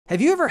Have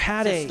you ever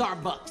had a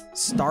Starbucks.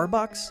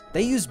 Starbucks?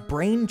 They use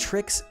brain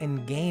tricks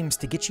and games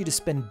to get you to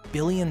spend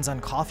billions on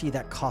coffee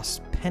that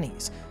costs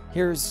pennies.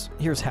 Here's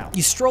how.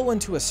 You stroll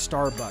into a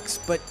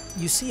Starbucks, but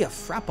you see a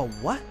Frappa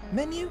what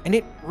menu? And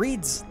it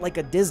reads like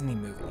a Disney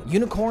movie.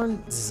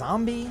 Unicorn,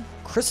 zombie,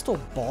 crystal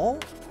ball?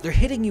 They're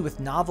hitting you with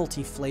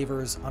novelty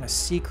flavors on a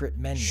secret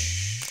menu.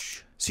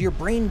 Shh. So your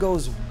brain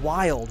goes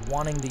wild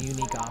wanting the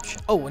unique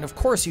option. Oh, and of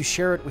course you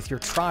share it with your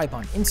tribe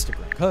on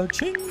Instagram.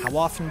 Ka-ching. How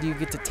often do you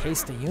get to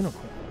taste a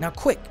unicorn? Now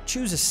quick,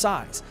 choose a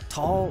size.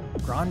 Tall,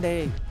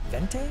 grande,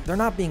 venti? They're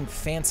not being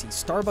fancy.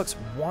 Starbucks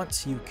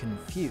wants you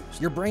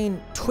confused. Your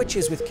brain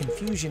twitches with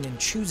confusion and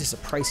chooses a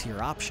pricier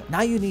option.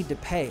 Now you need to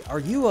pay. Are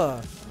you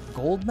a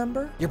gold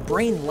member? Your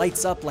brain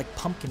lights up like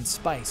pumpkin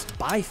spice.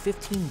 Buy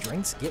 15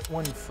 drinks, get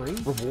one free?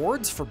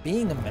 Rewards for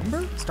being a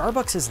member?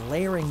 Starbucks is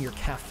layering your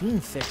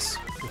caffeine fix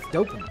with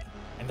dopamine.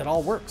 And it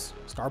all works.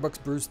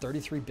 Starbucks brews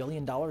 $33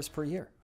 billion per year.